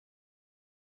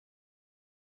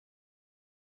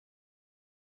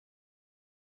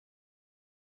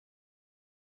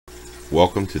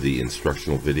Welcome to the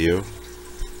instructional video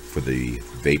for the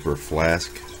Vaper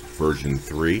Flask version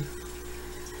 3.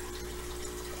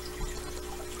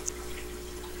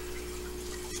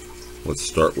 Let's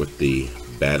start with the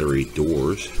battery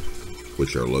doors,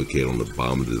 which are located on the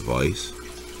bottom of the device,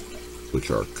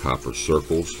 which are copper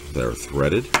circles that are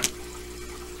threaded.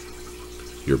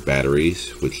 Your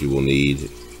batteries, which you will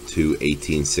need two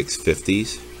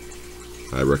 18650s.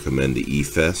 I recommend the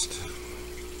E-Fest.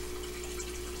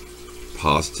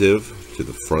 Positive to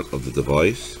the front of the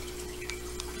device.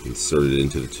 Insert it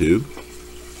into the tube.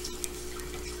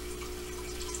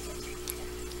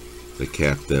 The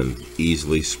cap then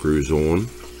easily screws on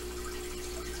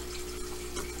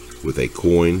with a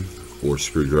coin or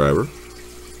screwdriver.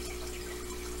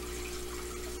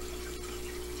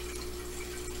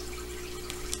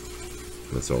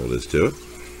 That's all it is to it.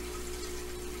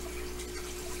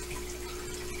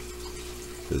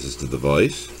 This is the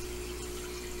device.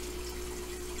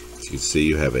 As you can see,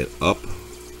 you have an up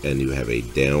and you have a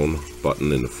down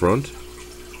button in the front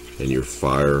and your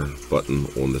fire button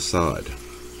on the side.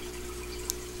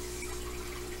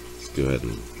 Let's go ahead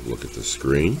and look at the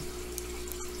screen.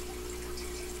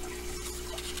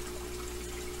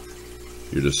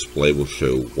 Your display will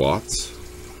show watts.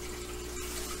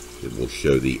 It will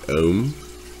show the ohm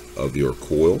of your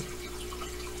coil,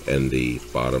 and the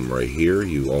bottom right here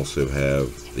you also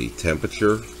have the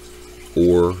temperature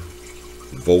or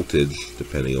voltage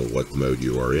depending on what mode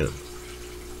you are in.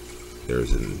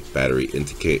 There's a battery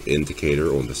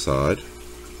indicator on the side.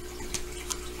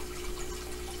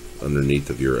 Underneath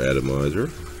of your atomizer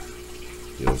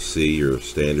you'll see your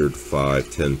standard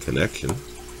 510 connection,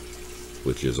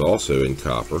 which is also in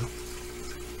copper.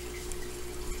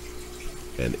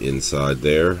 And inside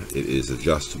there, it is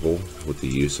adjustable with the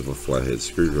use of a flathead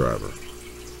screwdriver.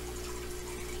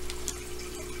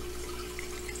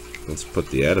 Let's put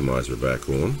the atomizer back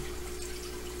on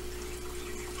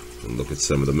and look at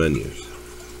some of the menus.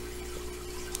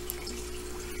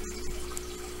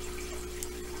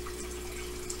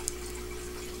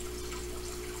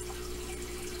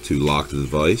 To lock the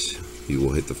device, you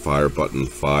will hit the fire button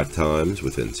 5 times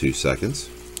within 2 seconds.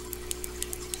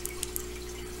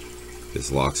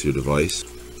 This locks your device.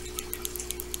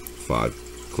 5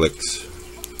 clicks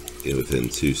within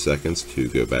 2 seconds to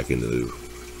go back into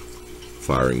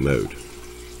firing mode.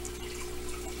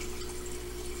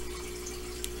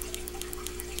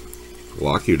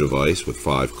 Lock your device with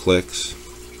 5 clicks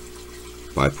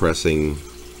by pressing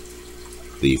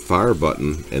the fire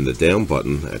button and the down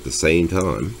button at the same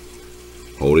time.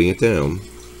 Holding it down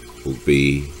will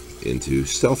be into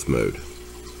stealth mode.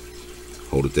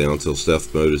 Hold it down until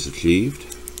stealth mode is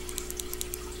achieved.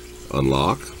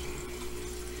 Unlock.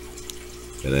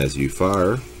 And as you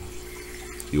fire,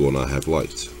 you will not have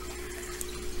lights.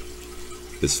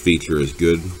 This feature is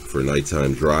good for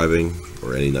nighttime driving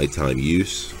or any nighttime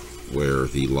use where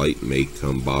the light may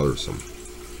come bothersome.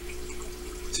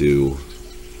 To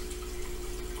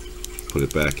put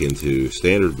it back into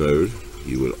standard mode,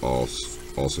 you would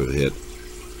also hit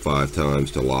 5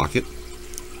 times to lock it.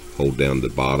 Hold down the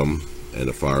bottom and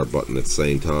the fire button at the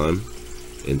same time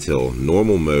until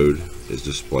normal mode is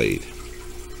displayed.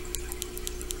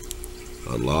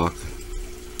 Unlock,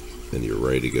 and you're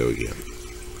ready to go again.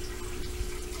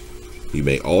 You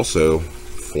may also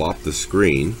flop the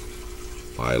screen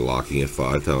by locking it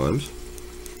 5 times,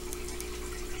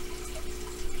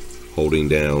 holding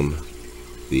down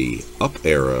the up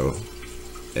arrow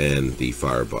and the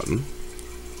fire button.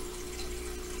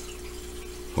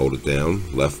 Hold it down,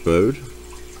 left mode,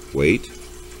 wait,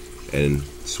 and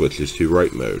switches to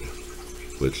right mode,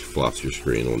 which flops your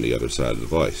screen on the other side of the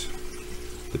device,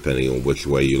 depending on which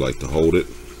way you like to hold it,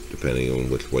 depending on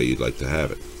which way you'd like to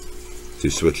have it. To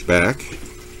switch back,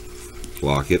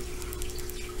 lock it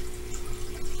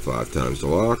 5 times to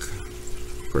lock,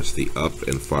 press the up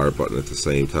and fire button at the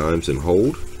same times and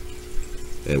hold,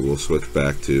 and we'll switch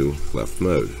back to left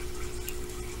mode.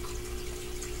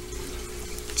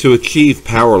 To achieve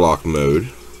power lock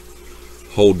mode,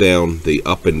 hold down the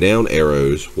up and down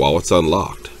arrows while it's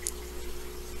unlocked.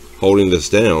 Holding this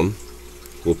down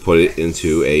will put it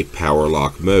into a power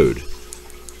lock mode.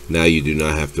 Now you do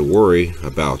not have to worry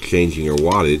about changing your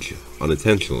wattage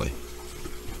unintentionally.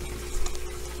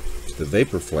 The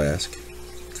Vaper Flask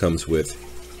comes with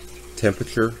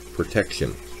temperature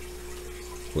protection.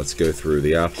 Let's go through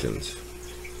the options.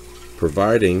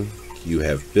 Providing you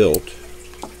have built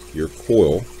your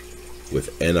coil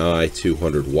with Ni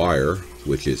 200 wire,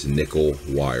 which is nickel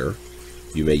wire,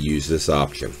 you may use this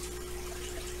option.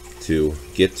 To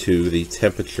get to the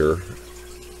temperature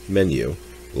menu,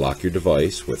 lock your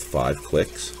device with 5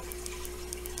 clicks.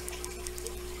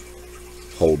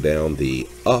 hold down the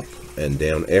up and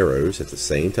down arrows at the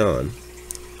same time.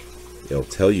 It'll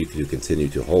tell you to continue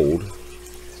to hold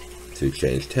to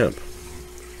change temp.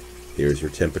 Here's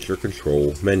your temperature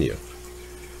control menu.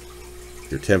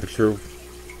 Your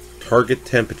target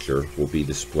temperature will be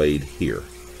displayed here.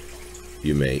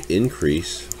 You may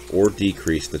increase or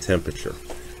decrease the temperature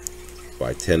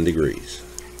by 10 degrees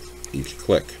each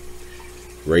click,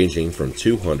 ranging from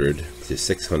 200 to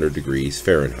 600 degrees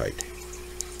Fahrenheit.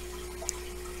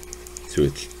 To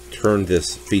turn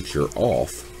this feature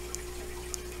off,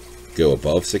 go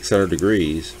above 600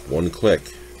 degrees, one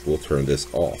click will turn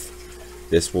this off.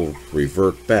 This will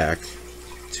revert back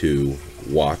to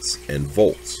watts and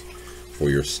volts for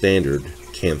your standard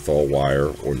Canthal wire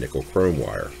or nickel chrome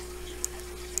wire.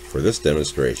 For this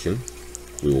demonstration,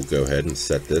 we will go ahead and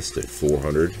set this to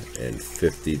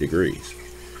 450 degrees.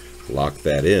 Lock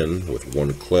that in with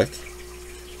one click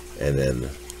and then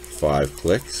 5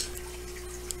 clicks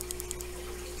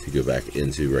to go back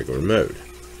into regular mode.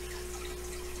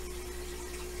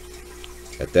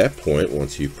 At that point,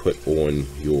 once you put on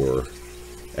your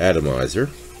atomizer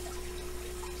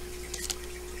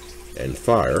and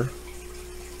fire,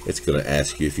 it's going to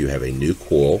ask you if you have a new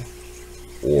coil,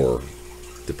 or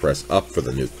to press up for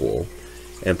the new coil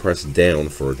and press down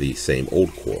for the same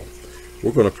old coil.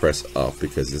 We're going to press up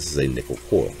because this is a nickel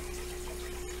coil.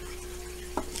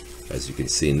 As you can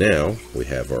see now, we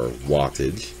have our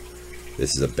wattage.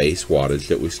 This is a base wattage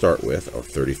that we start with of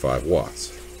 35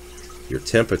 watts. Your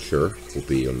temperature will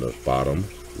be on the bottom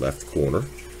left corner,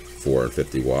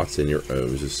 450 watts, and your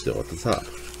ohms is still at the top.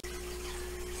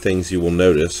 Things you will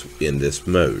notice in this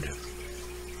mode: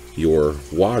 your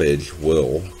wattage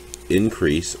will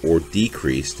increase or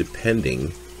decrease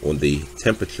depending on the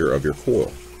temperature of your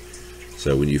coil.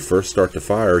 So when you first start to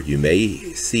fire, you may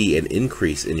see an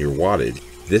increase in your wattage.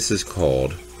 This is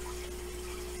called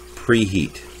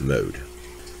preheat mode.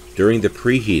 During the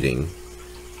preheating,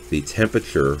 the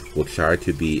temperature will try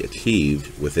to be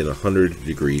achieved within 100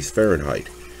 degrees Fahrenheit.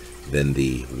 Then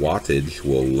the wattage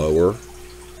will lower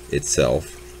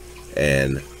itself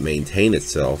and maintain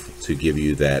itself to give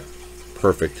you that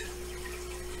perfect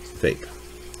vape.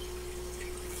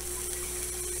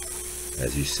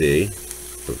 As you see,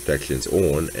 protection's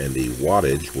on and the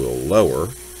wattage will lower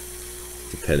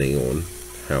depending on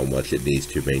how much it needs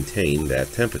to maintain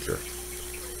that temperature.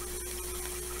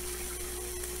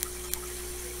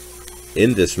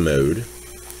 In this mode,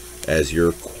 as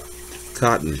your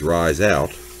cotton dries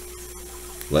out,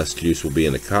 less juice will be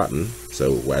in the cotton,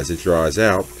 so as it dries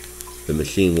out, the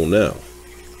machine will know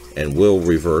and will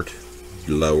revert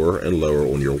lower and lower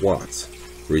on your watts,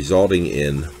 resulting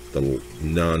in the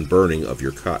non-burning of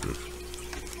your cotton.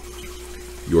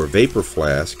 Your vapor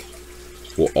flask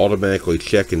will automatically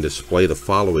check and display the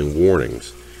following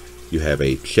warnings. You have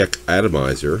a check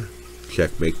atomizer.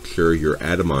 Make sure your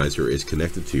atomizer is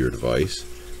connected to your device.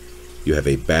 You have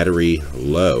a battery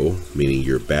low, meaning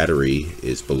your battery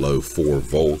is below 4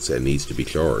 volts and needs to be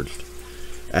charged.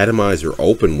 Atomizer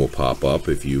open will pop up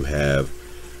if you have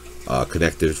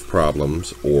connective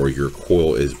problems or your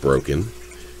coil is broken.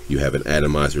 You have an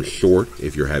atomizer short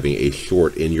if you're having a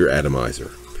short in your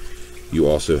atomizer. You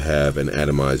also have an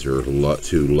atomizer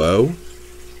too low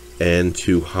and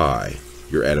too high.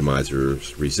 Your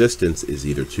atomizer's resistance is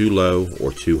either too low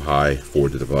or too high for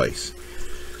the device.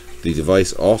 The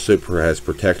device also has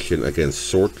protection against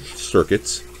short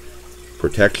circuits,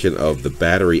 protection of the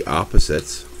battery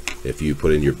opposites. If you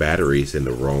put in your batteries in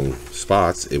the wrong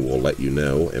spots, it will let you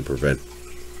know and prevent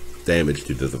damage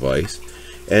to the device,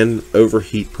 and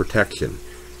overheat protection,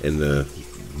 and the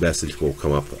message will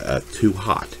come up too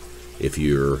hot if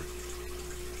your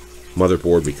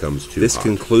motherboard becomes too hot. This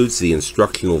concludes the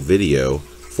instructional video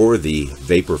for the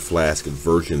Vaper Flask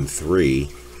version 3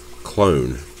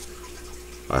 clone.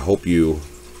 I hope you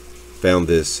found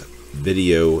this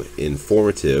video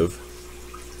informative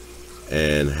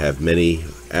and have many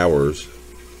hours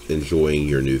enjoying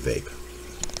your new vape.